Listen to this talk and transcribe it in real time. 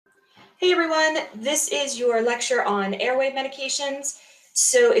Hey everyone, this is your lecture on airway medications.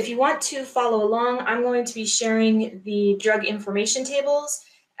 So if you want to follow along, I'm going to be sharing the drug information tables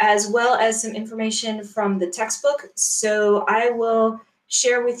as well as some information from the textbook. So I will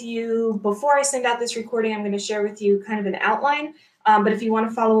share with you, before I send out this recording, I'm going to share with you kind of an outline. But if you want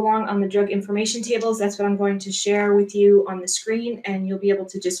to follow along on the drug information tables, that's what I'm going to share with you on the screen, and you'll be able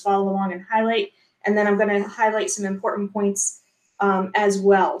to just follow along and highlight. And then I'm going to highlight some important points as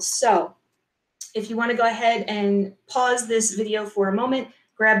well. So if you want to go ahead and pause this video for a moment,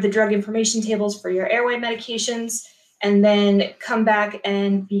 grab the drug information tables for your airway medications, and then come back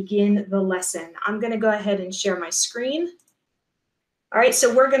and begin the lesson. I'm going to go ahead and share my screen. All right,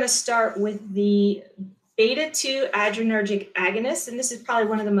 so we're going to start with the beta-2 adrenergic agonist, and this is probably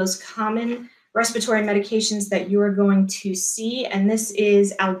one of the most common respiratory medications that you are going to see, and this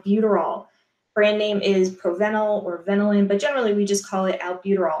is albuterol. Brand name is Provenal or Ventolin, but generally we just call it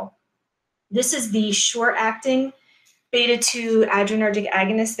albuterol. This is the short-acting beta-2 adrenergic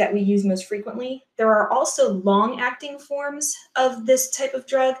agonist that we use most frequently. There are also long-acting forms of this type of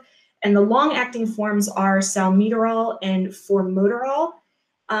drug, and the long-acting forms are salmeterol and formoterol.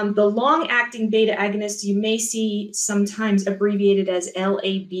 The long-acting beta agonists you may see sometimes abbreviated as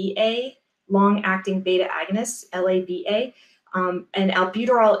LABA, long-acting beta agonists, LABA, and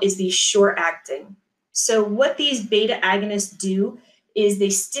albuterol is the short-acting. So what these beta agonists do is they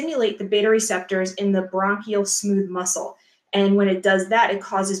stimulate the beta receptors in the bronchial smooth muscle. And when it does that, it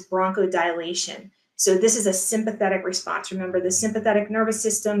causes bronchodilation. So this is a sympathetic response. Remember, the sympathetic nervous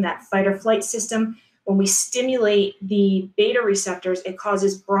system, that fight or flight system, when we stimulate the beta receptors, it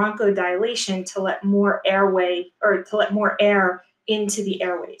causes bronchodilation to let more airway, or to let more air into the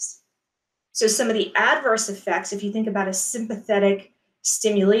airways. So some of the adverse effects, if you think about a sympathetic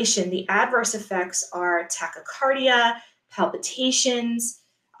stimulation, the adverse effects are tachycardia, palpitations.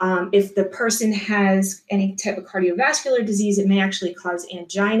 If the person has any type of cardiovascular disease, it may actually cause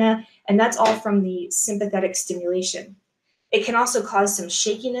angina, and that's all from the sympathetic stimulation. It can also cause some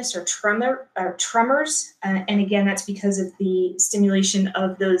shakiness or tremors, and again, that's because of the stimulation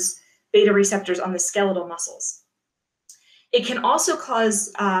of those beta receptors on the skeletal muscles. It can also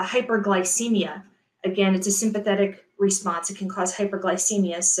cause hyperglycemia. Again, it's a sympathetic response. It can cause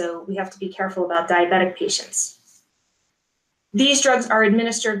hyperglycemia, so we have to be careful about diabetic patients. These drugs are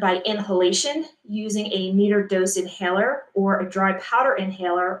administered by inhalation using a metered dose inhaler or a dry powder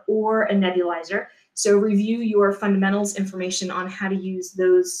inhaler or a nebulizer. So review your fundamentals information on how to use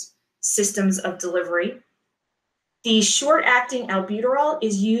those systems of delivery. The short-acting albuterol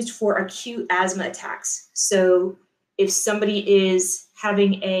is used for acute asthma attacks. So if somebody is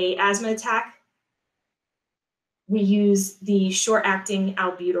having an asthma attack, we use the short-acting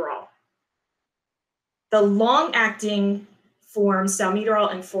albuterol. The long-acting forms,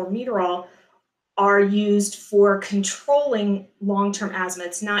 salmeterol and formoterol, are used for controlling long-term asthma.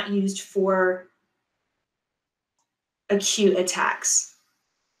 It's not used for acute attacks.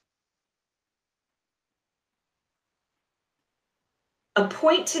 A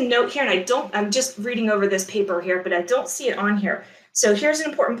point to note here, and I'm just reading over this paper here, but I don't see it on here. So here's an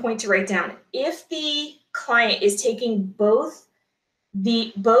important point to write down. If the client is taking both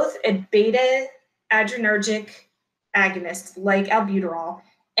a beta adrenergic agonist like albuterol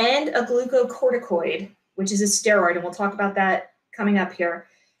and a glucocorticoid, which is a steroid, and we'll talk about that coming up here.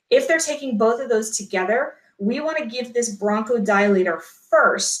 If they're taking both of those together, we want to give this bronchodilator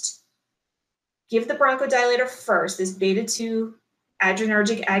first. Give the bronchodilator first, this beta-2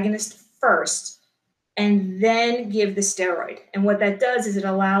 adrenergic agonist first, and then give the steroid. And what that does is it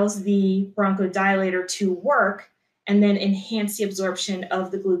allows the bronchodilator to work and then enhance the absorption of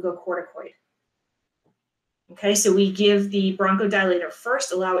the glucocorticoid. Okay, so we give the bronchodilator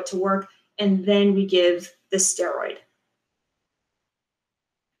first, allow it to work, and then we give the steroid.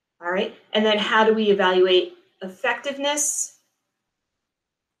 All right, and then how do we evaluate effectiveness?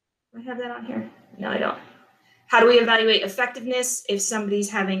 Do I have that on here? No, I don't. How do we evaluate effectiveness if somebody's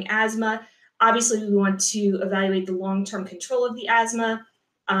having asthma? Obviously, we want to evaluate the long-term control of the asthma,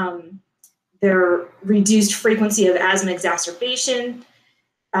 their reduced frequency of asthma exacerbation,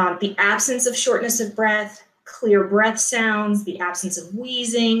 the absence of shortness of breath, clear breath sounds, the absence of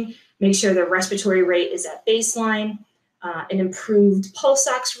wheezing, make sure the respiratory rate is at baseline, an improved pulse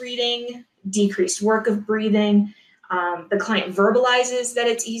ox reading, decreased work of breathing, the client verbalizes that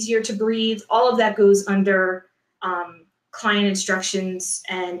it's easier to breathe. All of that goes under client instructions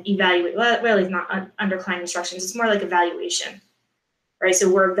and evaluate. Well, really not under client instructions, it's more like evaluation, right?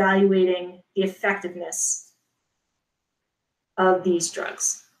 So we're evaluating the effectiveness of these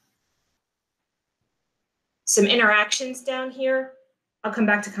drugs. Some interactions down here. I'll come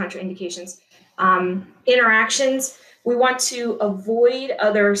back to contraindications. Interactions, we want to avoid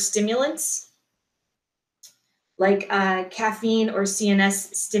other stimulants like caffeine or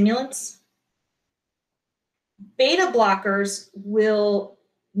CNS stimulants. Beta blockers will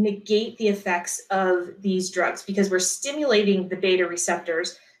negate the effects of these drugs because we're stimulating the beta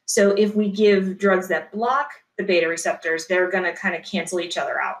receptors. So if we give drugs that block the beta receptors, they're going to kind of cancel each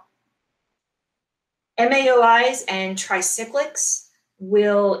other out. MAOIs and tricyclics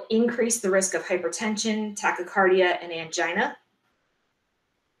will increase the risk of hypertension, tachycardia, and angina.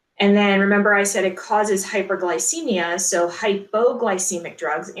 And then remember I said it causes hyperglycemia, so hypoglycemic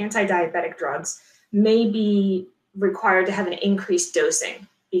drugs, anti-diabetic drugs, may be required to have an increased dosing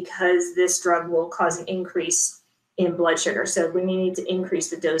because this drug will cause an increase in blood sugar. So we need to increase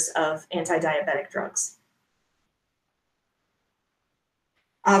the dose of anti-diabetic drugs.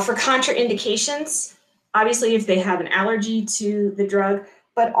 For contraindications, obviously if they have an allergy to the drug,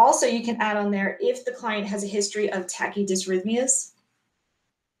 but also you can add on there if the client has a history of tachydysrhythmias,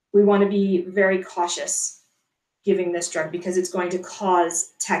 we want to be very cautious giving this drug because it's going to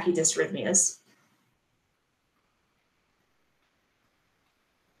cause tachydysrhythmias.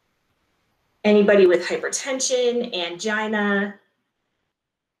 Anybody with hypertension, angina,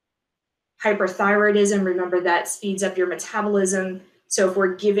 hyperthyroidism, remember that speeds up your metabolism. So if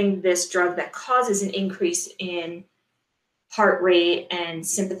we're giving this drug that causes an increase in heart rate and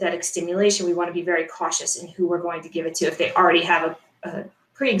sympathetic stimulation, we want to be very cautious in who we're going to give it to if they already have a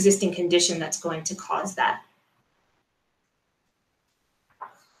pre-existing condition that's going to cause that.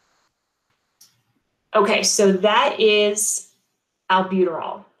 Okay, so that is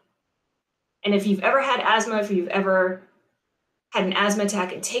albuterol. And if you've ever had asthma, if you've ever had an asthma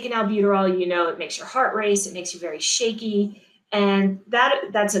attack and taken albuterol, you know it makes your heart race, it makes you very shaky, and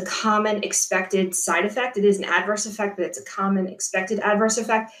that's a common expected side effect. It is an adverse effect, but it's a common expected adverse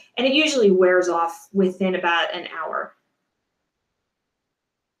effect, and it usually wears off within about an hour.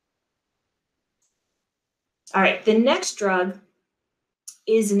 All right, the next drug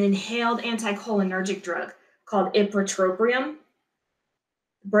is an inhaled anticholinergic drug called ipratropium.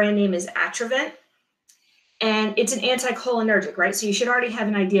 The brand name is Atrovent. And it's an anticholinergic, right? So you should already have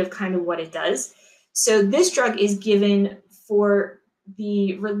an idea of kind of what it does. So this drug is given for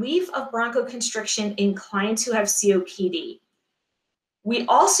the relief of bronchoconstriction in clients who have COPD. We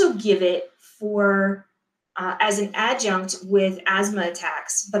also give it for as an adjunct with asthma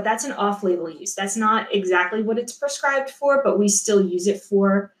attacks, but that's an off-label use. That's not exactly what it's prescribed for, but we still use it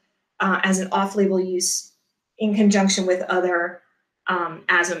for as an off-label use in conjunction with other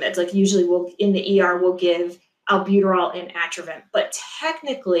asthma meds. Like usually in the ER, we'll give albuterol and Atrovent, but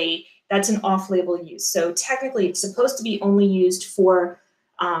technically that's an off-label use. So technically it's supposed to be only used for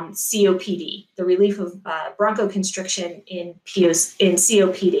COPD, the relief of bronchoconstriction in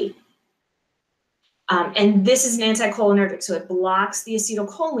COPD. And this is an anticholinergic, so it blocks the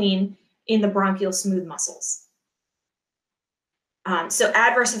acetylcholine in the bronchial smooth muscles. So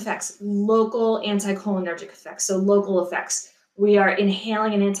adverse effects, local anticholinergic effects, so local effects. We are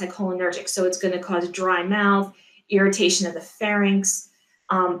inhaling an anticholinergic, so it's going to cause dry mouth, irritation of the pharynx.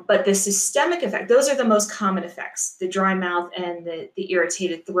 But the systemic effect, those are the most common effects, the dry mouth and the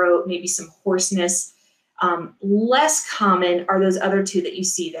irritated throat, maybe some hoarseness. Less common are those other two that you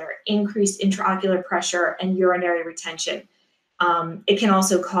see there, increased intraocular pressure and urinary retention. It can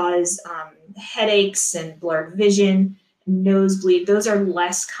also cause headaches and blurred vision, nosebleed. Those are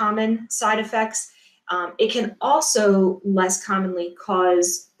less common side effects. It can also less commonly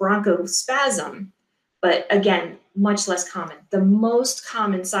cause bronchospasm, but again, much less common. The most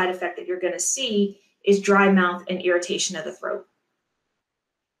common side effect that you're going to see is dry mouth and irritation of the throat.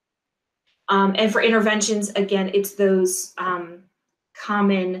 And for interventions, again, it's those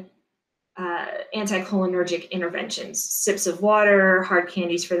common anticholinergic interventions, sips of water, hard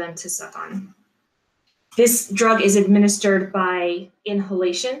candies for them to suck on. This drug is administered by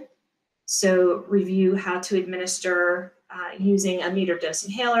inhalation. So review how to administer using a metered dose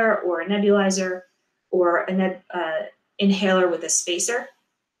inhaler or a nebulizer or an inhaler with a spacer.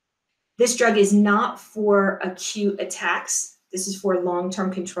 This drug is not for acute attacks. This is for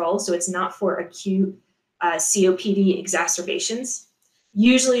long-term control, so it's not for acute COPD exacerbations.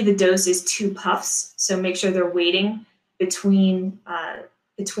 Usually the dose is 2 puffs, so make sure they're waiting between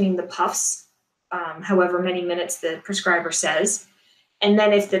the puffs, however many minutes the prescriber says. And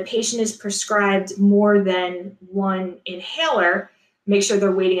then if the patient is prescribed more than 1 inhaler, make sure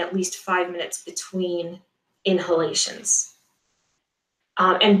they're waiting at least 5 minutes between inhalations.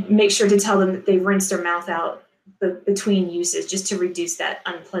 And make sure to tell them that they've rinsed their mouth out between uses just to reduce that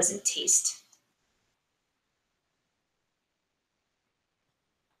unpleasant taste.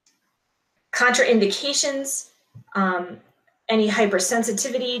 Contraindications, any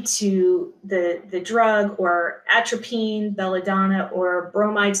hypersensitivity to the drug, or atropine, belladonna, or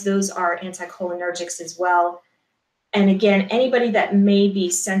bromides, those are anticholinergics as well. And again, anybody that may be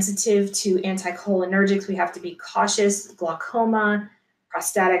sensitive to anticholinergics, we have to be cautious. Glaucoma,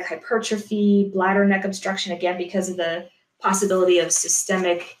 prostatic hypertrophy, bladder neck obstruction, again, because of the possibility of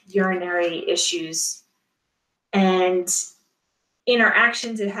systemic urinary issues. And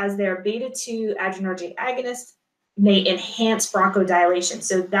interactions, it has their beta-2 adrenergic agonist may enhance bronchodilation.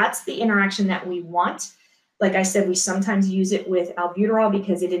 So that's the interaction that we want. Like I said, we sometimes use it with albuterol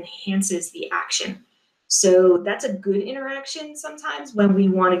because it enhances the action. So that's a good interaction sometimes when we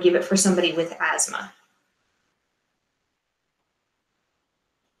want to give it for somebody with asthma.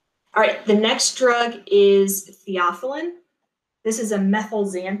 All right, the next drug is theophylline. This is a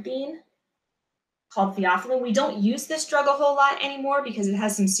methylxanthine called theophylline. We don't use this drug a whole lot anymore because it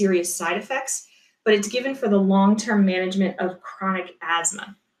has some serious side effects, but it's given for the long-term management of chronic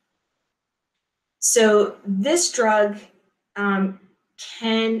asthma. So this drug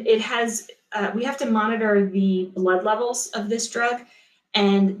we have to monitor the blood levels of this drug,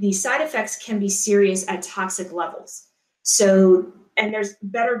 and the side effects can be serious at toxic levels. So, and there's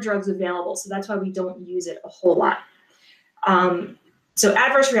better drugs available, so that's why we don't use it a whole lot. So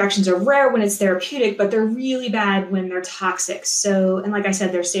adverse reactions are rare when it's therapeutic, but they're really bad when they're toxic. So, and like I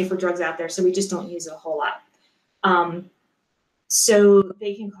said, there's safer drugs out there, so we just don't use it a whole lot. So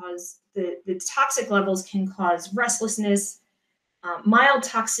they can cause, the toxic levels can cause restlessness. Mild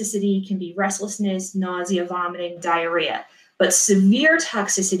toxicity can be restlessness, nausea, vomiting, diarrhea. But severe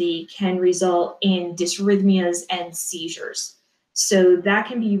toxicity can result in dysrhythmias and seizures. So that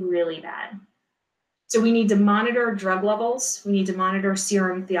can be really bad. So we need to monitor drug levels. We need to monitor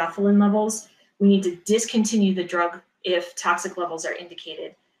serum theophylline levels. We need to discontinue the drug if toxic levels are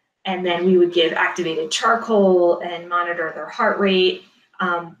indicated. And then we would give activated charcoal and monitor their heart rate.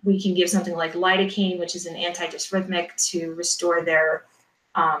 We can give something like lidocaine, which is an antidysrhythmic, to restore their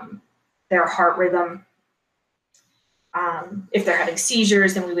heart rhythm. If they're having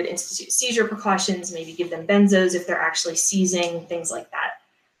seizures, then we would institute seizure precautions, maybe give them benzos if they're actually seizing, things like that.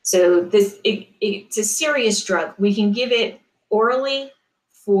 So it's a serious drug. We can give it orally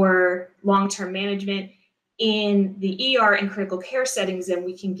for long-term management. In the ER and critical care settings, then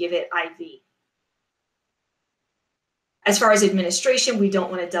we can give it IV. As far as administration, we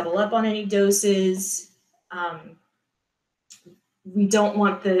don't want to double up on any doses. We don't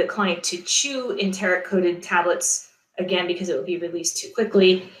want the client to chew enteric-coated tablets, again, because it would be released too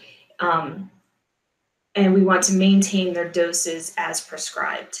quickly. And we want to maintain their doses as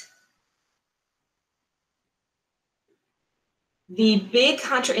prescribed. The big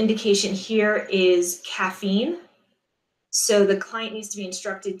contraindication here is caffeine. So the client needs to be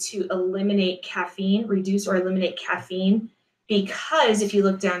instructed to eliminate caffeine, reduce or eliminate caffeine, because if you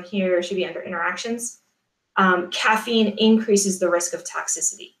look down here, it should be under interactions, caffeine increases the risk of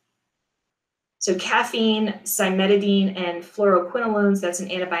toxicity. So caffeine, cimetidine, and fluoroquinolones, that's an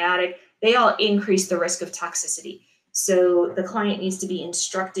antibiotic, they all increase the risk of toxicity. So the client needs to be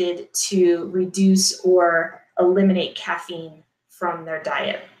instructed to reduce or eliminate caffeine from their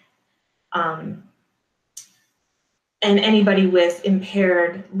diet. And anybody with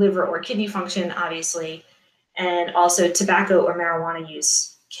impaired liver or kidney function, obviously, and also tobacco or marijuana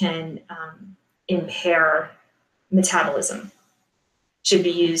use can impair metabolism. Should be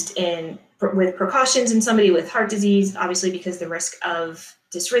used with precautions in somebody with heart disease, obviously, because the risk of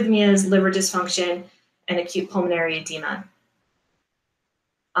dysrhythmias, liver dysfunction, and acute pulmonary edema.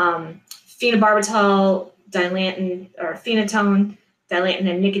 Phenobarbital, dilantin, or phenotone, dilantin,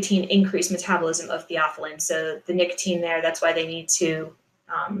 and nicotine increase metabolism of theophylline. So the nicotine there, that's why they need to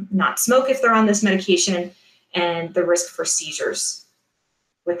not smoke if they're on this medication, and the risk for seizures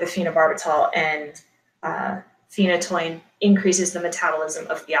with the phenobarbital and phenytoin increases the metabolism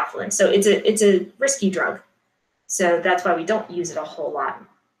of theophylline. So it's a risky drug. So that's why we don't use it a whole lot.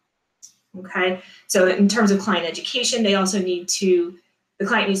 Okay, so in terms of client education, they also need to, the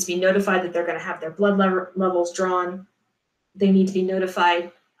client needs to be notified that they're going to have their blood levels drawn. They need to be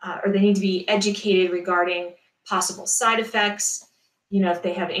notified, or they need to be educated regarding possible side effects. You know, if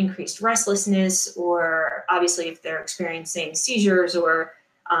they have increased restlessness, or obviously if they're experiencing seizures or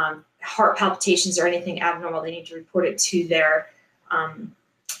heart palpitations or anything abnormal, they need to report it to their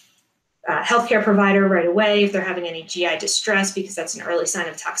healthcare provider right away. If they're having any GI distress, because that's an early sign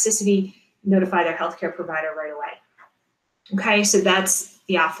of toxicity, notify their healthcare provider right away. Okay, so that's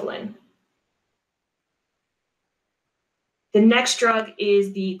theophylline. The next drug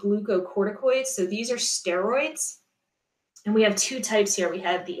is the glucocorticoids. So these are steroids. And we have two types here. We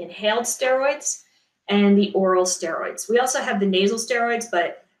have the inhaled steroids and the oral steroids. We also have the nasal steroids,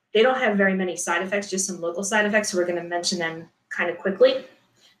 but they don't have very many side effects, just some local side effects. So we're going to mention them kind of quickly.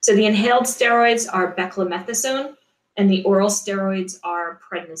 So the inhaled steroids are beclomethasone, and the oral steroids are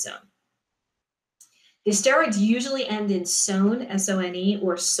prednisone. The steroids usually end in sone, S-O-N-E,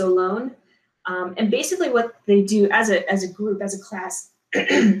 or solone. And basically what they do as a group, as a class,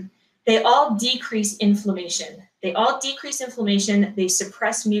 they all decrease inflammation. They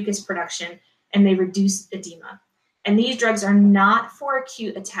suppress mucus production, and they reduce edema. And these drugs are not for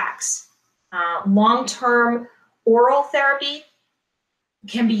acute attacks. Long-term oral therapy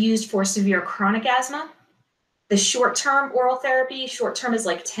can be used for severe chronic asthma. The short-term oral therapy, short-term is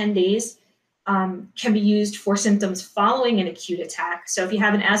like 10 days, can be used for symptoms following an acute attack. So if you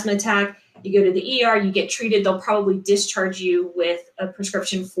have an asthma attack, you go to the ER, you get treated, they'll probably discharge you with a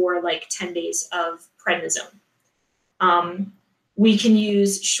prescription for like 10 days of prednisone. We can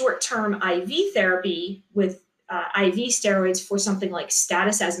use short-term IV therapy with IV steroids for something like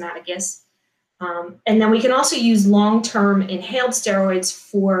status asthmaticus. And then we can also use long-term inhaled steroids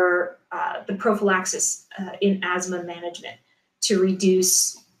for the prophylaxis in asthma management to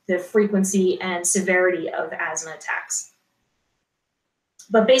reduce the frequency and severity of asthma attacks.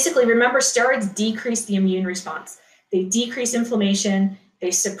 But basically, remember, steroids decrease the immune response. They decrease inflammation,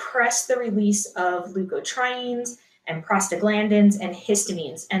 they suppress the release of leukotrienes and prostaglandins and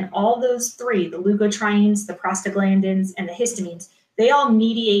histamines. And all those three, the leukotrienes, the prostaglandins, and the histamines, they all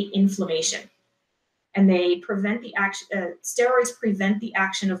mediate inflammation. And they prevent the action, steroids prevent the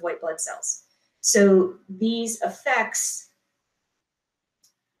action of white blood cells. So these effects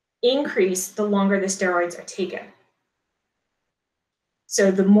increase the longer the steroids are taken. So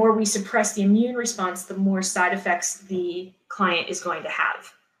the more we suppress the immune response, the more side effects the client is going to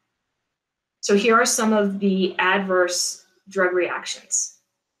have. So here are some of the adverse drug reactions.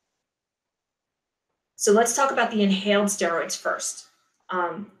 So let's talk about the inhaled steroids first.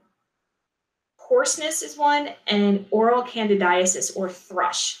 Hoarseness is one, and oral candidiasis, or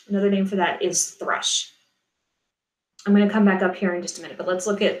thrush. Another name for that is thrush. I'm going to come back up here in just a minute, but let's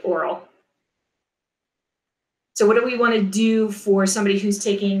look at oral. So what do we want to do for somebody who's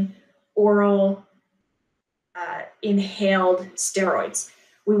taking oral inhaled steroids?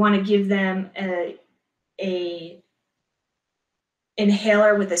 We want to give them a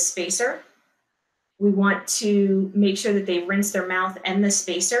inhaler with a spacer. We want to make sure that they rinse their mouth and the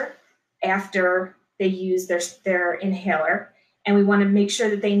spacer after they use their inhaler. And we want to make sure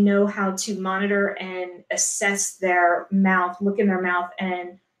that they know how to monitor and assess their mouth, look in their mouth,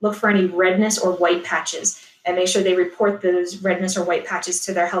 and look for any redness or white patches, and make sure they report those redness or white patches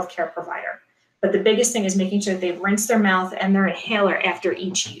to their healthcare provider. But the biggest thing is making sure that they rinse their mouth and their inhaler after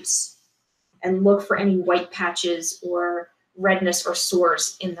each use, and look for any white patches or redness or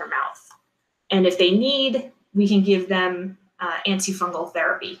sores in their mouth. And if they need, we can give them antifungal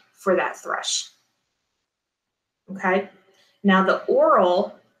therapy for that thrush. Okay. Now the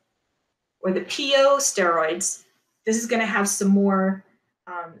oral or the PO steroids, this is going to have some more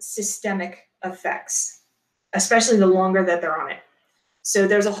systemic effects, especially the longer that they're on it. So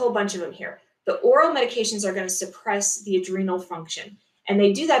there's a whole bunch of them here. The oral medications are going to suppress the adrenal function. And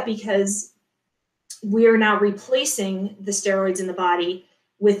they do that because we're now replacing the steroids in the body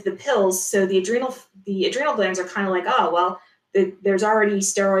with the pills. So the adrenal glands are kind of like, oh, well, there's already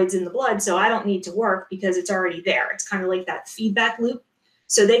steroids in the blood, so I don't need to work because it's already there. It's kind of like that feedback loop.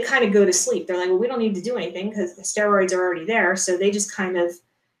 So they kind of go to sleep. They're like, well, we don't need to do anything because the steroids are already there. So they just kind of,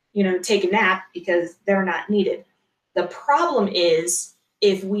 take a nap because they're not needed. The problem is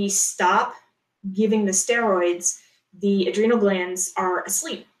if we stop giving the steroids, the adrenal glands are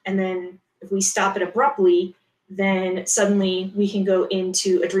asleep. And then if we stop it abruptly, then suddenly we can go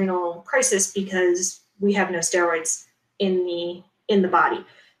into adrenal crisis because we have no steroids in the body.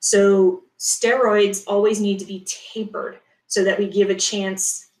 So steroids always need to be tapered so that we give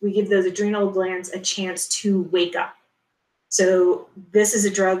those adrenal glands a chance to wake up. So this is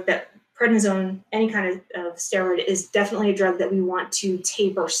a drug that prednisone, any kind of steroid, is definitely a drug that we want to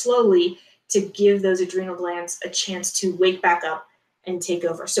taper slowly to give those adrenal glands a chance to wake back up and take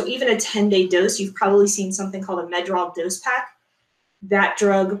over. So even a 10-day dose, you've probably seen something called a Medrol dose pack. That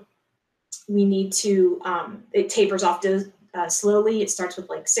drug, we need to, it tapers off slowly. It starts with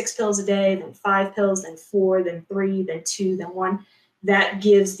like 6 pills a day, then 5 pills, then 4, then 3, then 2, then 1. That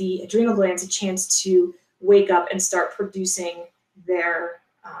gives the adrenal glands a chance to wake up and start producing their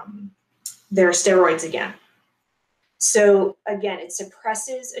steroids again. So again, it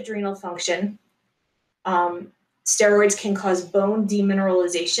suppresses adrenal function. Steroids can cause bone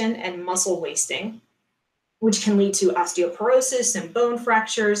demineralization and muscle wasting. which can lead to osteoporosis and bone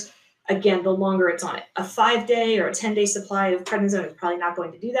fractures. Again, the longer it's on it. A 5-day or a 10-day supply of prednisone is probably not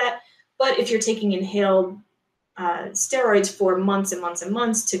going to do that. But if you're taking inhaled steroids for months and months and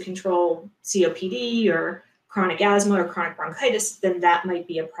months to control COPD or chronic asthma or chronic bronchitis, then that might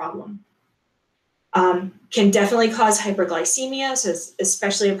be a problem. Can definitely cause hyperglycemia, so it's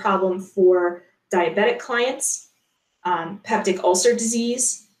especially a problem for diabetic clients. Peptic ulcer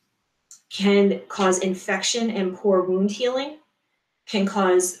disease can cause infection and poor wound healing, can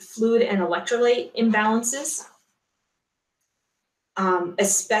cause fluid and electrolyte imbalances,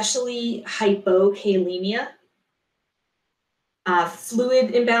 especially hypokalemia.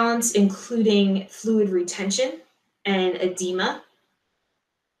 Fluid imbalance, including fluid retention and edema.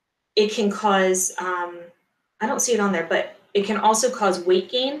 It can cause, I don't see it on there, but it can also cause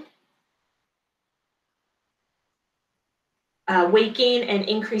weight gain. Weight gain and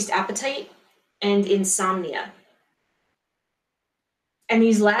increased appetite and insomnia. And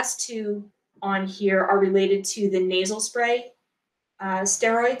these last two on here are related to the nasal spray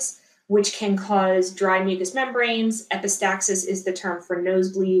steroids, which can cause dry mucous membranes. Epistaxis is the term for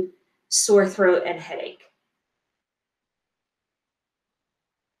nosebleed, sore throat, and headache.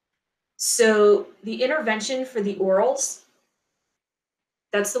 So the intervention for the orals,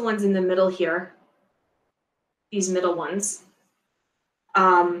 that's the ones in the middle here, these middle ones.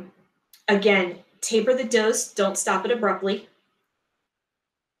 Again, taper the dose, don't stop it abruptly.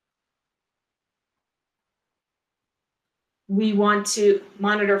 We want to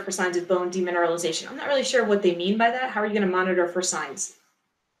monitor for signs of bone demineralization. I'm not really sure what they mean by that. How are you going to monitor for signs?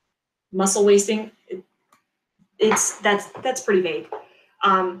 Muscle wasting? That's pretty vague.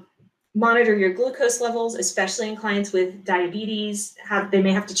 Monitor your glucose levels, especially in clients with diabetes. They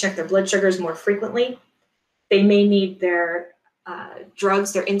may have to check their blood sugars more frequently. They may need their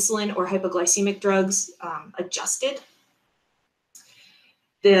drugs, their insulin or hypoglycemic drugs adjusted.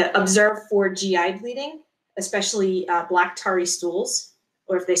 Observe for GI bleeding, especially black tarry stools,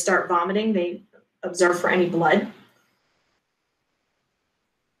 or if they start vomiting, they observe for any blood.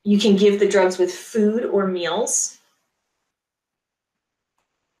 You can give the drugs with food or meals.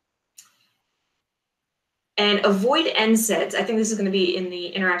 And avoid NSAIDs. I think this is going to be in the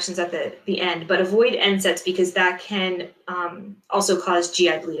interactions at the end, but avoid NSAIDs because that can also cause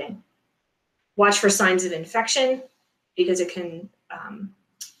GI bleeding. Watch for signs of infection because it can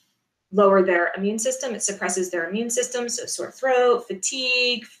lower their immune system. It suppresses their immune system, so sore throat,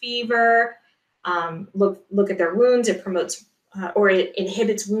 fatigue, fever. Look at their wounds. It promotes or it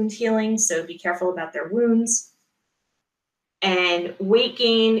inhibits wound healing, so be careful about their wounds. And weight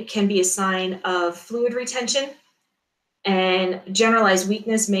gain can be a sign of fluid retention. And generalized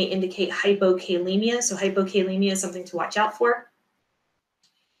weakness may indicate hypokalemia. So hypokalemia is something to watch out for.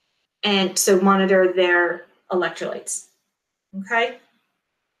 And so monitor their electrolytes. Okay.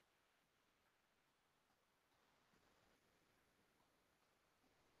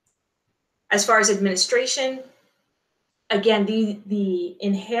 As far as administration, again, the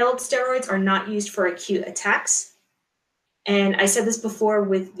inhaled steroids are not used for acute attacks. And I said this before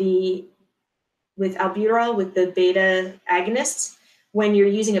with albuterol, with the beta agonists. When you're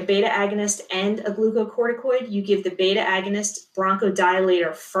using a beta agonist and a glucocorticoid, you give the beta agonist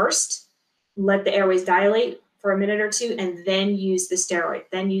bronchodilator first, let the airways dilate for a minute or two, and then use the steroid,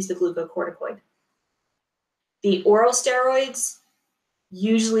 then use the glucocorticoid. The oral steroids,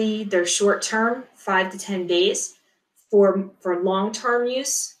 usually they're short term, 5 to 10 days. For long-term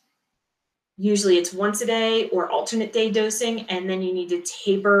use, usually it's once a day or alternate day dosing, and then you need to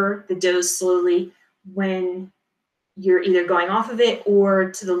taper the dose slowly when you're either going off of it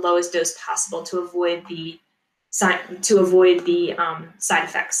or to the lowest dose possible to avoid the side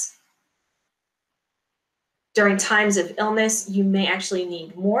effects. During times of illness, you may actually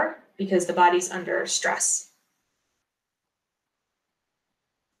need more because the body's under stress.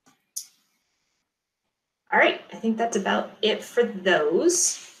 All right, I think that's about it for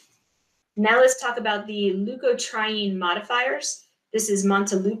those. Now let's talk about the leukotriene modifiers. This is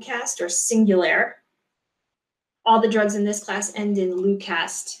montelukast or Singulair. All the drugs in this class end in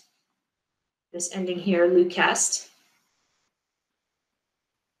leucast. This ending here, leucast.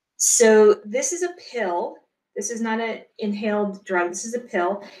 So this is a pill. This is not an inhaled drug. This is a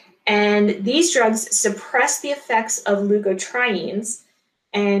pill. And these drugs suppress the effects of leukotrienes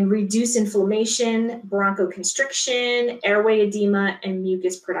and reduce inflammation, bronchoconstriction, airway edema, and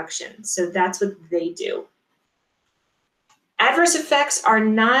mucus production. So that's what they do. Adverse effects are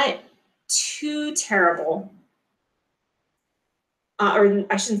not too terrible. Or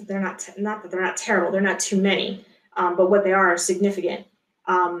I shouldn't, they're not that they're not terrible, they're not too many, but what they are significant.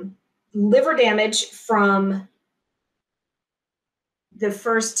 liver damage from the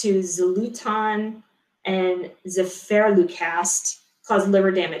first two, Xoluton and Zeferlucast, cause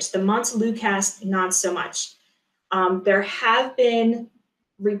liver damage. The Montelukast, not so much. There have been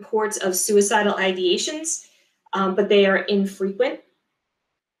reports of suicidal ideations, but they are infrequent.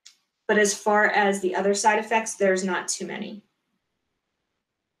 But as far as the other side effects, there's not too many.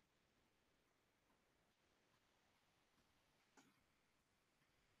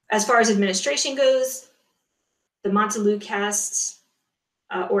 As far as administration goes, the Montelukast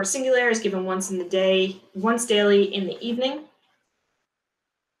or Singulair is given once daily in the evening.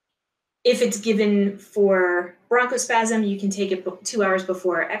 If it's given for bronchospasm, you can take it 2 hours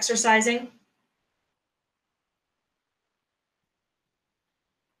before exercising.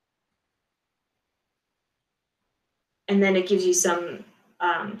 And then it gives you some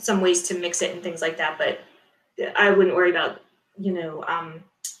ways to mix it and things like that, but I wouldn't worry about,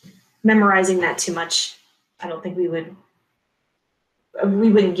 memorizing that too much. I don't think we wouldn't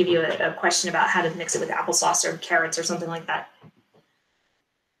give you a question about how to mix it with applesauce or carrots or something like that.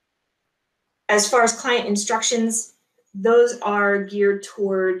 As far as client instructions, those are geared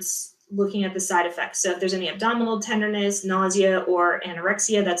towards looking at the side effects. So if there's any abdominal tenderness, nausea, or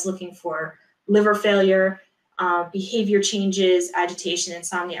anorexia, that's looking for liver failure. Behavior changes, agitation,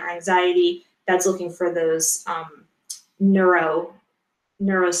 insomnia, or anxiety, that's looking for those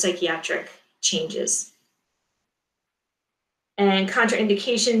neuropsychiatric changes. And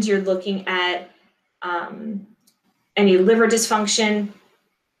contraindications, you're looking at any liver dysfunction.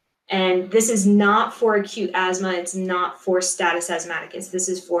 And this is not for acute asthma. It's not for status asthmaticus. This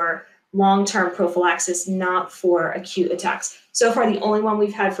is for long-term prophylaxis, not for acute attacks. So far, the only one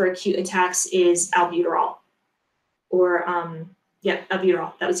we've had for acute attacks is albuterol. Or,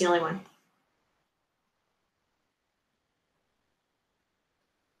 albuterol. That was the only one.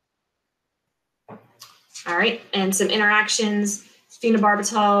 All right, and some interactions,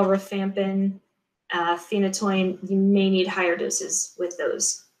 phenobarbital, rifampin, phenytoin, you may need higher doses with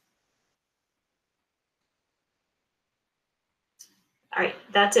those. All right,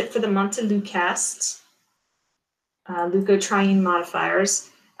 that's it for the Montelukast, leukotriene modifiers.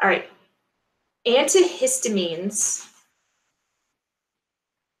 All right, antihistamines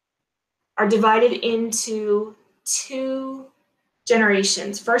are divided into two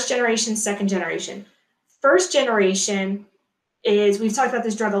generations, first generation, second generation. First generation is, we've talked about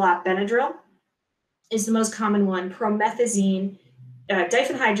this drug a lot, Benadryl is the most common one. Promethazine,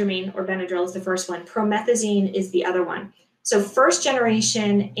 diphenhydramine or Benadryl is the first one. Promethazine is the other one. So first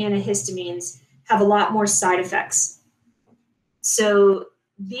generation antihistamines have a lot more side effects. So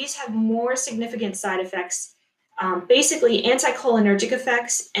these have more significant side effects, basically anticholinergic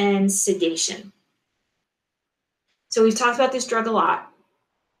effects and sedation. So we've talked about this drug a lot.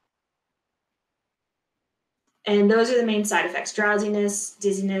 And those are the main side effects: drowsiness,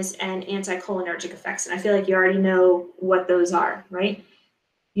 dizziness, and anticholinergic effects. And I feel like you already know what those are, right?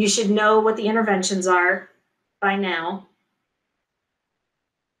 You should know what the interventions are by now.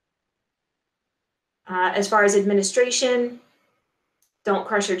 As far as administration, don't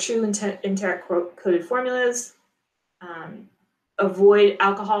crush your true enteric-coated formulas. Avoid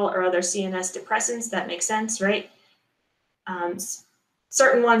alcohol or other CNS depressants. That makes sense, right?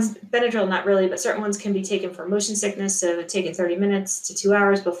 Certain ones, Benadryl not really, but certain ones can be taken for motion sickness, so take it 30 minutes to 2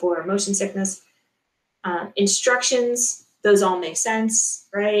 hours before motion sickness. Instructions, those all make sense,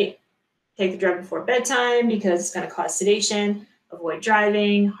 right? Take the drug before bedtime because it's going to cause sedation. Avoid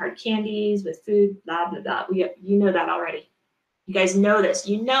driving, hard candies with food, blah, blah, blah. You know that already. You guys know this.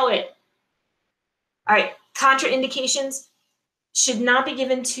 You know it. All right, contraindications should not be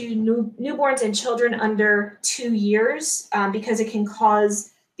given to newborns and children under 2 years because it can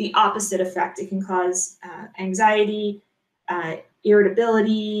cause the opposite effect. It can cause anxiety,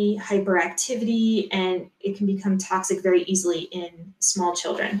 irritability, hyperactivity, and it can become toxic very easily in small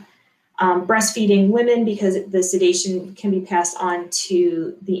children. Breastfeeding women, because the sedation can be passed on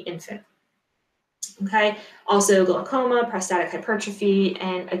to the infant. Okay, also glaucoma, prostatic hypertrophy,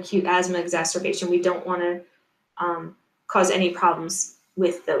 and acute asthma exacerbation. We don't want to cause any problems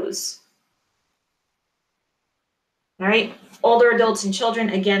with those. All right, older adults and children,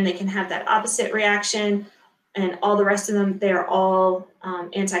 again, they can have that opposite reaction, and all the rest of them, they're all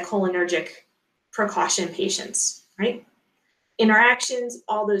anticholinergic precaution patients, right? Interactions,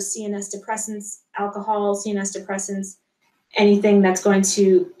 all those CNS depressants, alcohol, CNS depressants, anything that's going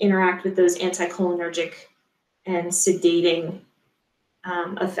to interact with those anticholinergic and sedating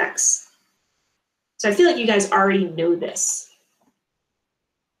effects. So I feel like you guys already know this.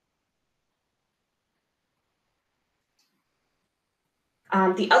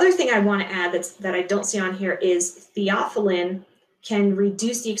 The other thing I want to add that I don't see on here is theophylline can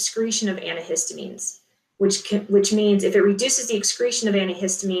reduce the excretion of antihistamines, which means if it reduces the excretion of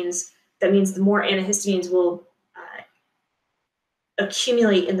antihistamines, that means the more antihistamines will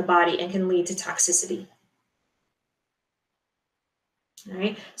accumulate in the body and can lead to toxicity. All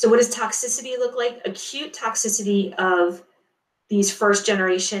right, so what does toxicity look like? Acute toxicity of these first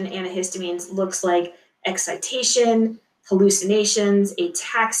generation antihistamines looks like excitation, hallucinations,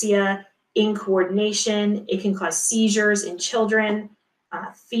 ataxia, incoordination. It can cause seizures in children,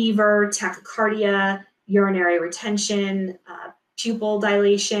 fever, tachycardia, urinary retention, pupil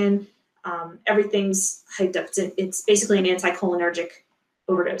dilation. Everything's hyped up. It's basically an anticholinergic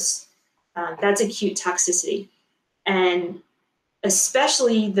overdose. That's acute toxicity. And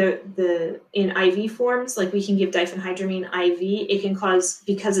especially in IV forms, like we can give diphenhydramine IV, it can cause,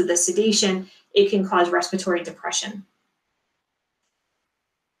 because of the sedation, it can cause respiratory depression.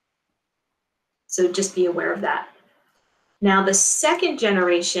 So just be aware of that. Now, the second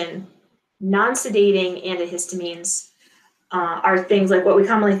generation non-sedating antihistamines are things like what we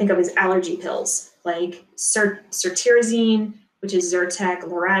commonly think of as allergy pills, like cetirizine, which is Zyrtec,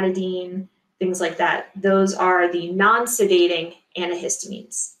 loratadine, things like that. Those are the non-sedating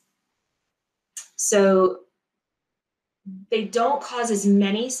antihistamines. So they don't cause as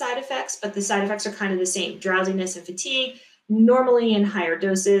many side effects, but the side effects are kind of the same: drowsiness and fatigue, normally in higher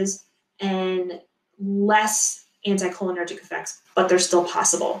doses, and less anticholinergic effects, but they're still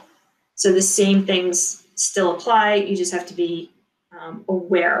possible. So the same things still apply, you just have to be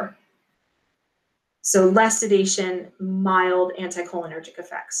aware. So less sedation, mild anticholinergic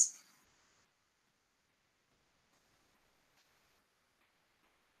effects.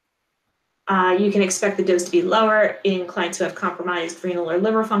 You can expect the dose to be lower in clients who have compromised renal or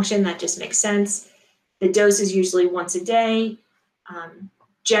liver function. That just makes sense. The dose is usually once a day,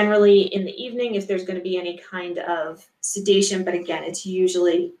 generally in the evening if there's going to be any kind of sedation, but again, it's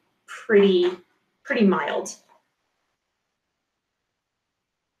usually pretty mild.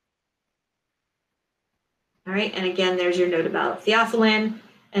 All right, and again, there's your note about theophylline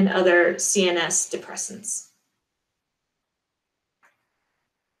and other CNS depressants.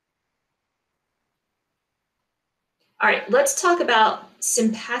 All right, let's talk about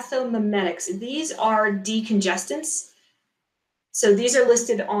sympathomimetics. These are decongestants. So these are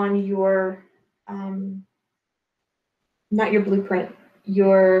listed on your, not your blueprint,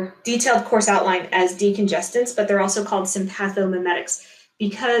 your detailed course outline as decongestants, but they're also called sympathomimetics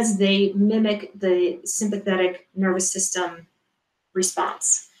because they mimic the sympathetic nervous system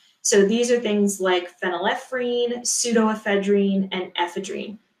response. So these are things like phenylephrine, pseudoephedrine, and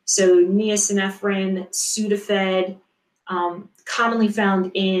ephedrine. So niacin, Sudafed, commonly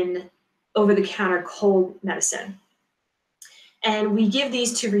found in over-the-counter cold medicine. And we give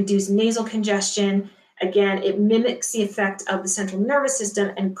these to reduce nasal congestion. Again, it mimics the effect of the central nervous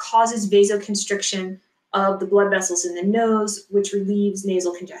system and causes vasoconstriction of the blood vessels in the nose, which relieves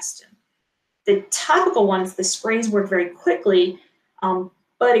nasal congestion. The topical ones, the sprays, work very quickly,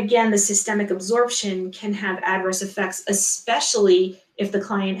 but again, the systemic absorption can have adverse effects, especially if the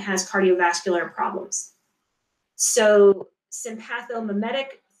client has cardiovascular problems. So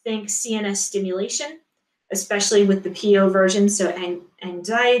sympathomimetic, think CNS stimulation, especially with the PO version, so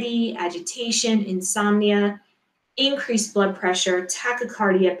anxiety, agitation, insomnia, increased blood pressure,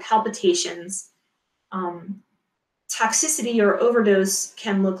 tachycardia, palpitations. Toxicity or overdose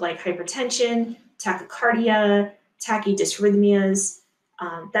can look like hypertension, tachycardia, tachydysrhythmias.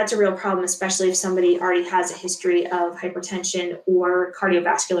 That's a real problem, especially if somebody already has a history of hypertension or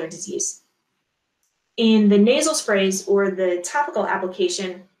cardiovascular disease. In the nasal sprays or the topical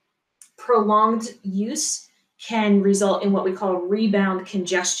application, prolonged use can result in what we call rebound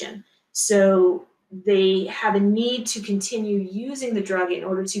congestion. So they have a need to continue using the drug in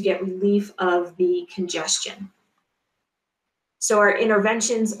order to get relief of the congestion. So our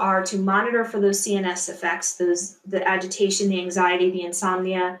interventions are to monitor for those CNS effects, the agitation, the anxiety, the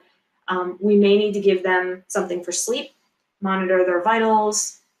insomnia. We may need to give them something for sleep, monitor their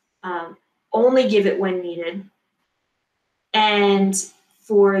vitals, only give it when needed. And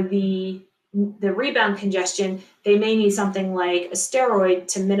for the rebound congestion, they may need something like a steroid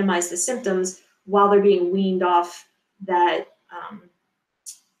to minimize the symptoms while they're being weaned off that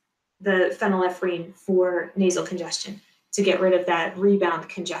the phenylephrine for nasal congestion to get rid of that rebound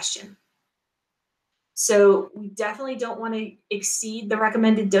congestion. So we definitely don't want to exceed the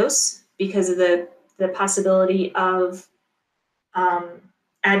recommended dose because of the possibility of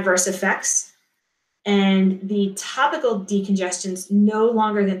adverse effects. And the topical decongestions no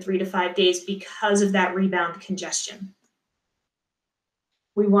longer than 3 to 5 days because of that rebound congestion.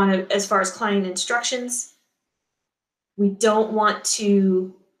 We want to, as far as client instructions, we don't want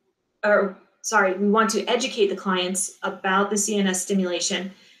to, we want to educate the clients about the CNS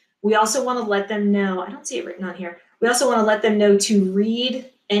stimulation. We also want to let them know, I don't see it written on here, we also want to let them know to read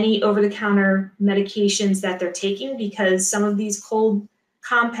any over-the-counter medications that they're taking, because some of these cold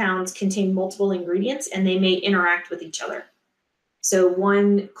compounds contain multiple ingredients and they may interact with each other. So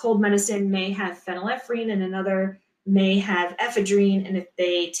one cold medicine may have phenylephrine and another may have ephedrine, and if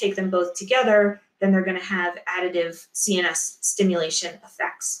they take them both together, then they're going to have additive CNS stimulation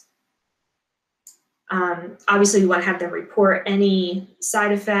effects. Obviously, we want to have them report any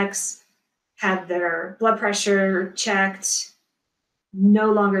side effects, have their blood pressure checked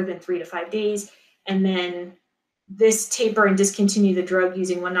no longer than 3 to 5 days, and then this taper and discontinue the drug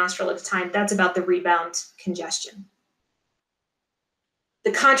using one nostril at a time. That's about the rebound congestion.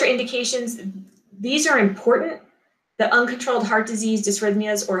 The contraindications, these are important. The uncontrolled heart disease,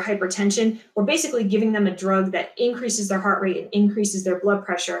 dysrhythmias, or hypertension, we're basically giving them a drug that increases their heart rate and increases their blood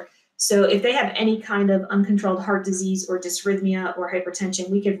pressure. So if they have any kind of uncontrolled heart disease or dysrhythmia or hypertension,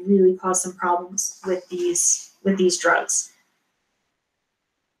 we could really cause some problems with these drugs.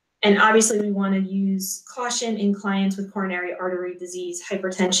 And obviously we want to use caution in clients with coronary artery disease,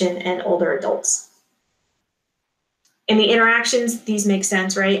 hypertension, and older adults. In the interactions, these make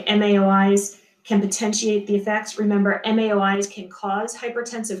sense, right? MAOIs can potentiate the effects. Remember, MAOIs can cause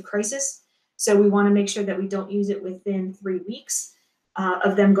hypertensive crisis. So we want to make sure that we don't use it within 3 weeks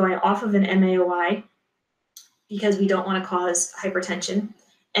of them going off of an MAOI, because we don't want to cause hypertension.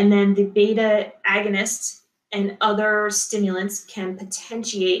 And then the beta agonists and other stimulants can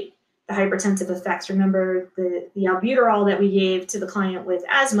potentiate the hypertensive effects. Remember, the albuterol that we gave to the client with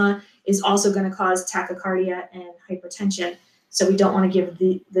asthma is also going to cause tachycardia and hypertension. So we don't want to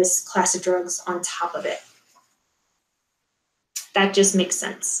give this class of drugs on top of it. That just makes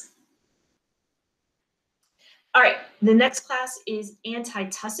sense. All right, the next class is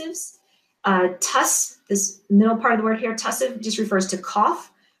antitussives. Tuss, this middle part of the word here, tussive, just refers to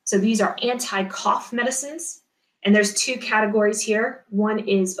cough. So these are anti-cough medicines. And there's 2 categories here. One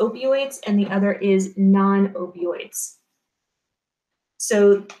is opioids and the other is non-opioids.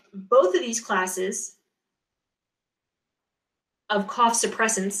 So both of these classes of cough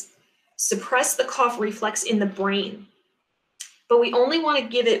suppressants suppress the cough reflex in the brain. But we only want to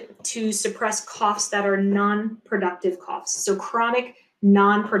give it to suppress coughs that are non-productive coughs. So chronic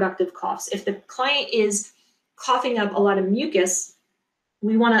non-productive coughs. If the client is coughing up a lot of mucus,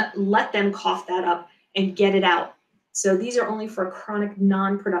 we want to let them cough that up and get it out. So these are only for chronic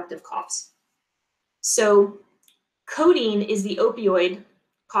non-productive coughs. So codeine is the opioid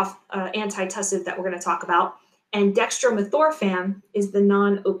cough antitussive that we're going to talk about, and dextromethorphan is the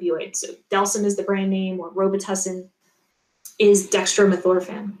non-opioid. So Delsym is the brand name, or Robitussin is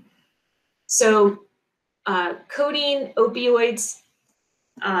dextromethorphan. So codeine, opioids,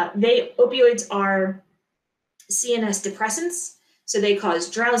 opioids are CNS depressants. So they cause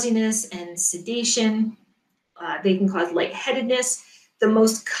drowsiness and sedation. They can cause lightheadedness. The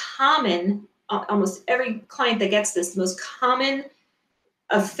most common, almost every client that gets this, the most common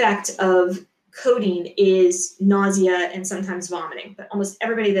effect of codeine is nausea and sometimes vomiting, but almost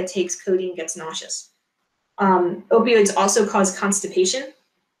everybody that takes codeine gets nauseous. Opioids also cause constipation,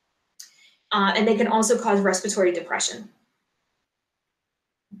 and they can also cause respiratory depression.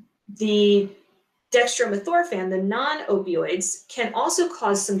 The dextromethorphan, the non-opioids, can also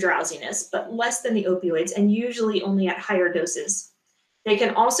cause some drowsiness, but less than the opioids, and usually only at higher doses. They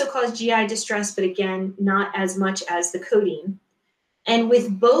can also cause GI distress, but again, not as much as the codeine. And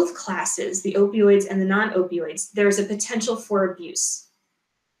with both classes, the opioids and the non-opioids, there's a potential for abuse.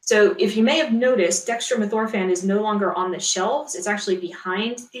 So if you may have noticed, dextromethorphan is no longer on the shelves. It's actually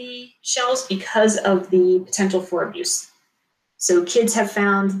behind the shelves because of the potential for abuse. So kids have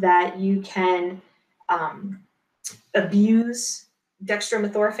found that you can abuse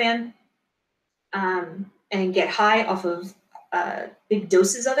dextromethorphan and get high off of big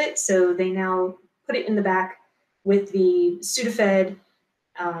doses of it. So they now put it in the back with the Sudafed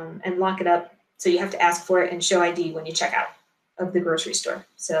and lock it up. So you have to ask for it and show ID when you check out of the grocery store.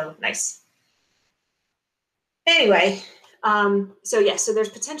 So nice. Anyway, so there's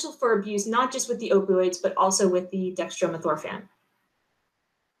potential for abuse, not just with the opioids, but also with the dextromethorphan.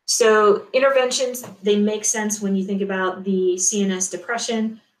 So interventions, they make sense when you think about the CNS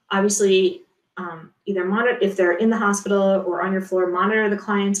depression. Obviously, either monitor, if they're in the hospital or on your floor, monitor the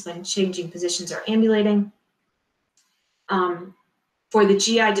clients when changing positions or ambulating. For the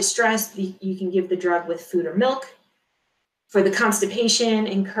GI distress, you can give the drug with food or milk. For the constipation,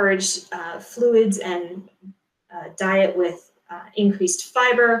 encourage fluids and diet with increased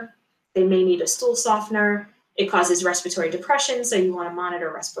fiber. They may need a stool softener. It causes respiratory depression, so you want to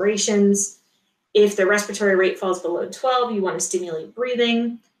monitor respirations. If the respiratory rate falls below 12, you want to stimulate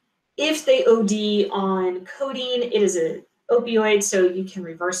breathing. If they OD on codeine, it is an opioid, so you can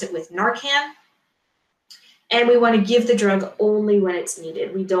reverse it with Narcan. And we want to give the drug only when it's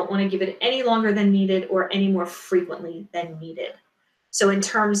needed. We don't want to give it any longer than needed or any more frequently than needed. So in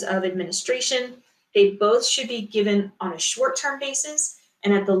terms of administration, they both should be given on a short-term basis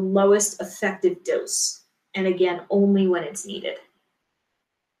and at the lowest effective dose. And again, only when it's needed.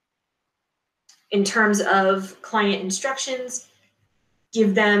 In terms of client instructions,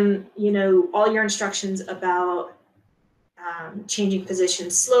 give them, all your instructions about changing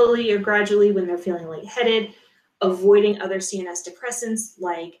positions slowly or gradually when they're feeling lightheaded, avoiding other CNS depressants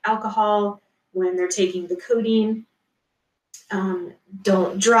like alcohol when they're taking the codeine.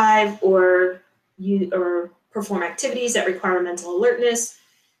 Don't drive or perform activities that require mental alertness.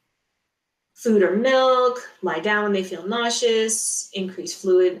 Food or milk, lie down when they feel nauseous, increase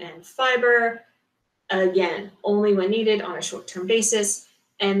fluid and fiber. Again, only when needed on a short-term basis.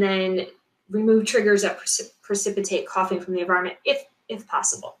 And then remove triggers that precipitate coughing from the environment if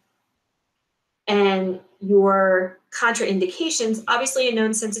possible. And your contraindications, obviously a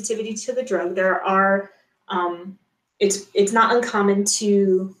known sensitivity to the drug. There are, it's not uncommon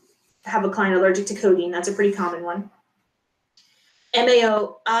to have a client allergic to codeine. That's a pretty common one.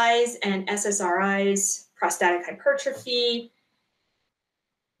 MAOIs and SSRIs, prostatic hypertrophy,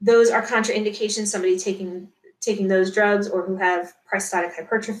 those are contraindications, somebody taking those drugs or who have prostatic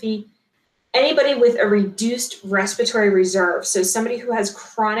hypertrophy. Anybody with a reduced respiratory reserve, so somebody who has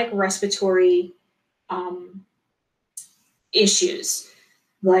chronic respiratory issues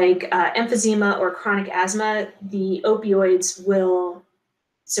like emphysema or chronic asthma, the opioids will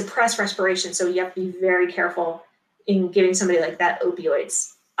suppress respiration, so you have to be very careful in giving somebody like that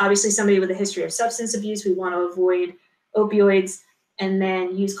opioids. Obviously, somebody with a history of substance abuse, we want to avoid opioids, and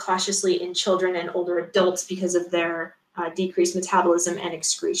then use cautiously in children and older adults because of their decreased metabolism and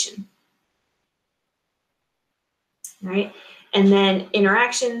excretion. All right, and then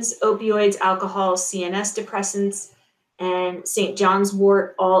interactions, opioids, alcohol, CNS depressants, and St. John's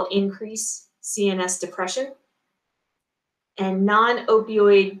wort all increase CNS depression. And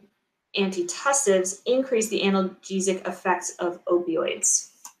non-opioid antitussives increase the analgesic effects of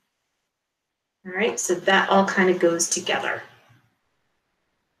opioids. All right, so that all kind of goes together.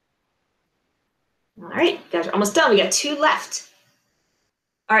 All right, you guys are almost done. We got 2 left.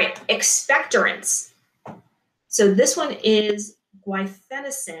 All right, expectorants. So this one is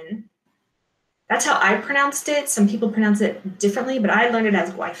guaifenesin. That's how I pronounced it. Some people pronounce it differently, but I learned it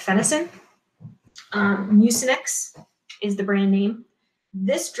as guaifenesin. Mucinex is the brand name.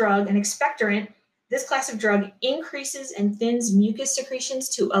 This drug, an expectorant, this class of drug increases and thins mucus secretions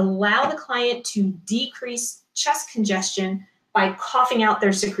to allow the client to decrease chest congestion by coughing out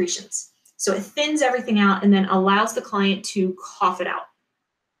their secretions. So it thins everything out and then allows the client to cough it out.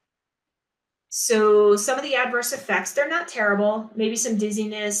 So some of the adverse effects, they're not terrible. Maybe some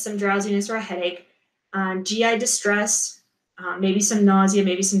dizziness, some drowsiness, or a headache, GI distress, maybe some nausea,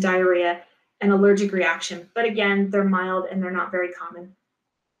 maybe some diarrhea, and allergic reaction. But again, they're mild and they're not very common.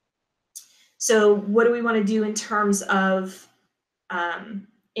 So what do we want to do in terms of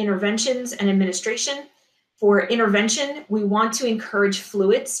interventions and administration? For intervention, we want to encourage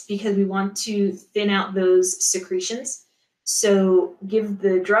fluids because we want to thin out those secretions. So give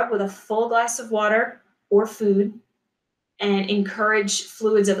the drug with a full glass of water or food and encourage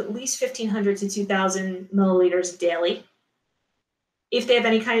fluids of at least 1,500 to 2,000 milliliters daily. If they have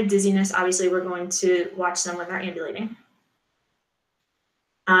any kind of dizziness, obviously we're going to watch them when they're ambulating.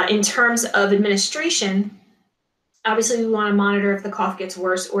 In terms of administration, obviously we want to monitor if the cough gets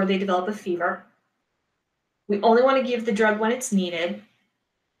worse or they develop a fever. We only want to give the drug when it's needed.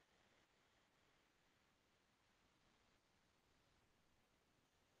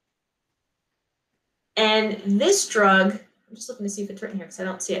 And this drug, I'm just looking to see if it's written here because I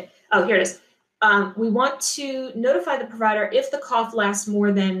don't see it. Oh, here it is. We want to notify the provider if the cough lasts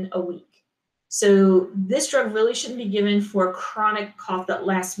more than a week. So this drug really shouldn't be given for a chronic cough that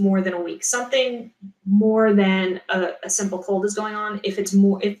lasts more than a week. Something more than a simple cold is going on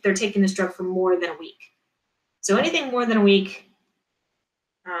if they're taking this drug for more than a week. So anything more than a week,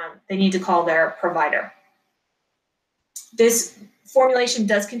 they need to call their provider. This formulation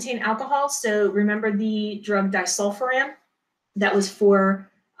does contain alcohol, so remember the drug disulfiram that was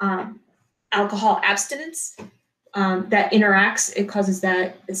for alcohol abstinence that interacts. It causes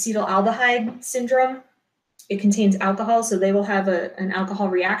that acetaldehyde syndrome. It contains alcohol, so they will have an alcohol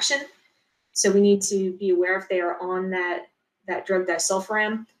reaction. So we need to be aware if they are on that that drug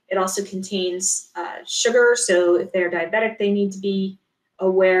disulfiram. It also contains sugar, so if they're diabetic, they need to be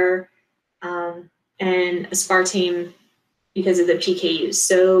aware, and aspartame because of the PKUs.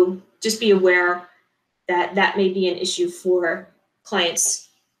 So just be aware that that may be an issue for clients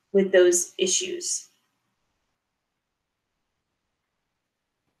with those issues.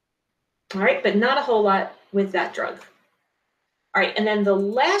 All right, but not a whole lot with that drug. All right, and then the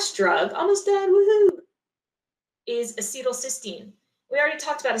last drug, almost done, woohoo, is acetylcysteine. We already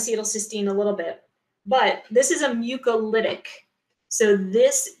talked about acetylcysteine a little bit, but this is a mucolytic. So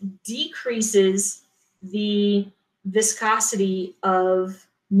this decreases the viscosity of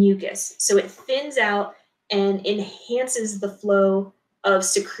mucus. So it thins out and enhances the flow of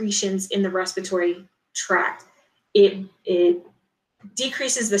secretions in the respiratory tract. It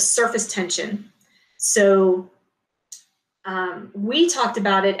decreases the surface tension. So we talked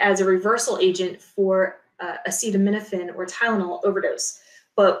about it as a reversal agent for acetaminophen or Tylenol overdose,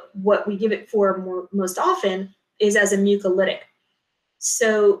 but what we give it for most often is as a mucolytic.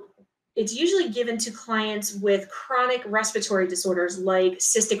 So it's usually given to clients with chronic respiratory disorders like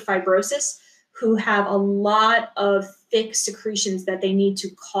cystic fibrosis, who have a lot of thick secretions that they need to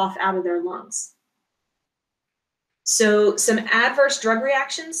cough out of their lungs. So some adverse drug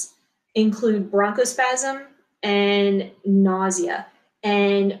reactions include bronchospasm and nausea.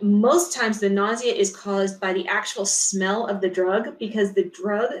 And most times the nausea is caused by the actual smell of the drug, because the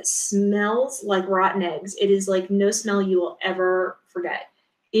drug smells like rotten eggs. It is like no smell you will ever forget.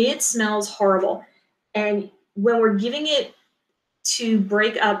 It smells horrible. And when we're giving it to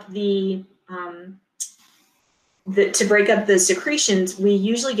break up the secretions, we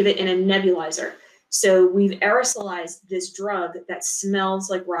usually give it in a nebulizer. So we've aerosolized this drug that smells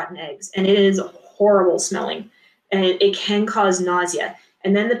like rotten eggs, and it is horrible smelling, and it can cause nausea.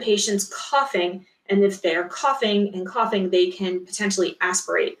 And then the patient's coughing, and if they're coughing and coughing, they can potentially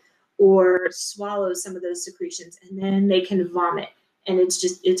aspirate or swallow some of those secretions, and then they can vomit, and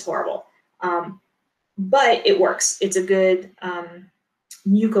it's horrible. But it works. It's a good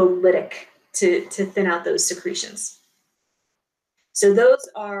mucolytic to thin out those secretions. So those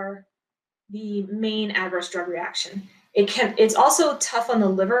are the main adverse drug reaction. It's also tough on the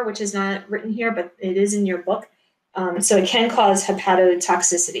liver, which is not written here, but it is in your book. So it can cause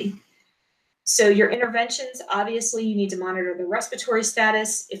hepatotoxicity. So your interventions, obviously you need to monitor the respiratory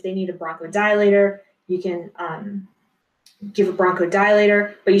status. If they need a bronchodilator, you can give a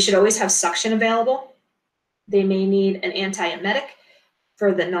bronchodilator, but you should always have suction available. They may need an antiemetic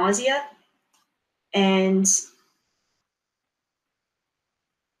for the nausea, and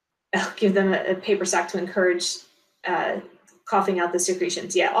I'll give them a paper sac to encourage coughing out the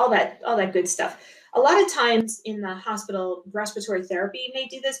secretions. Yeah, all that good stuff. A lot of times in the hospital, respiratory therapy may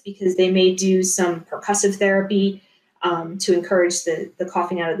do this because they may do some percussive therapy to encourage the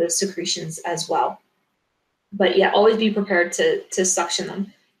coughing out of those secretions as well. But yeah, always be prepared to suction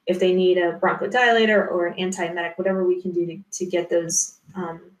them if they need a bronchodilator or an antiemetic, whatever we can do to get those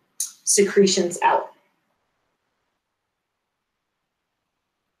secretions out.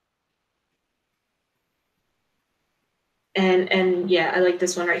 And yeah, I like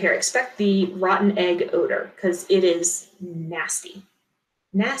this one right here. Expect the rotten egg odor, because it is nasty.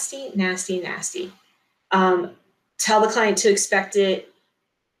 Nasty, nasty, nasty. Tell the client to expect it.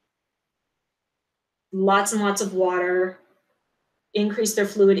 Lots and lots of water. Increase their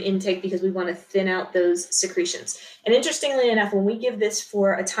fluid intake because we want to thin out those secretions. And interestingly enough, when we give this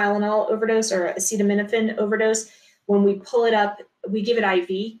for a Tylenol overdose or acetaminophen overdose, when we pull it up, we give it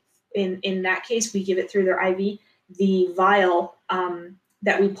IV. In that case, we give it through their IV. The vial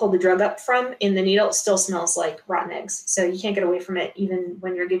that we pulled the drug up from in the needle still smells like rotten eggs. So you can't get away from it even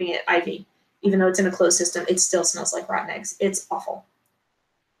when you're giving it IV. Even though it's in a closed system, it still smells like rotten eggs. It's awful.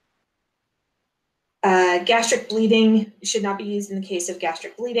 Gastric bleeding should not be used in the case of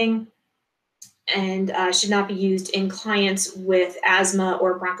gastric bleeding, and should not be used in clients with asthma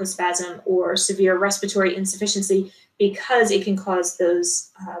or bronchospasm or severe respiratory insufficiency, because it can cause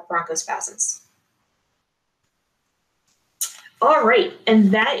those bronchospasms. All right,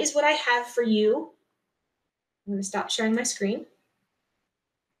 and that is what I have for you. I'm going to stop sharing my screen.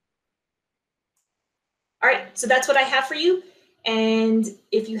 All right, so that's what I have for you. And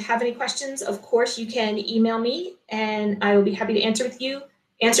if you have any questions, of course, you can email me and I will be happy to answer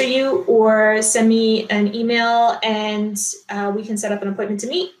you, or send me an email and we can set up an appointment to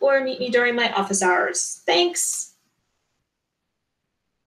meet, or meet me during my office hours. Thanks.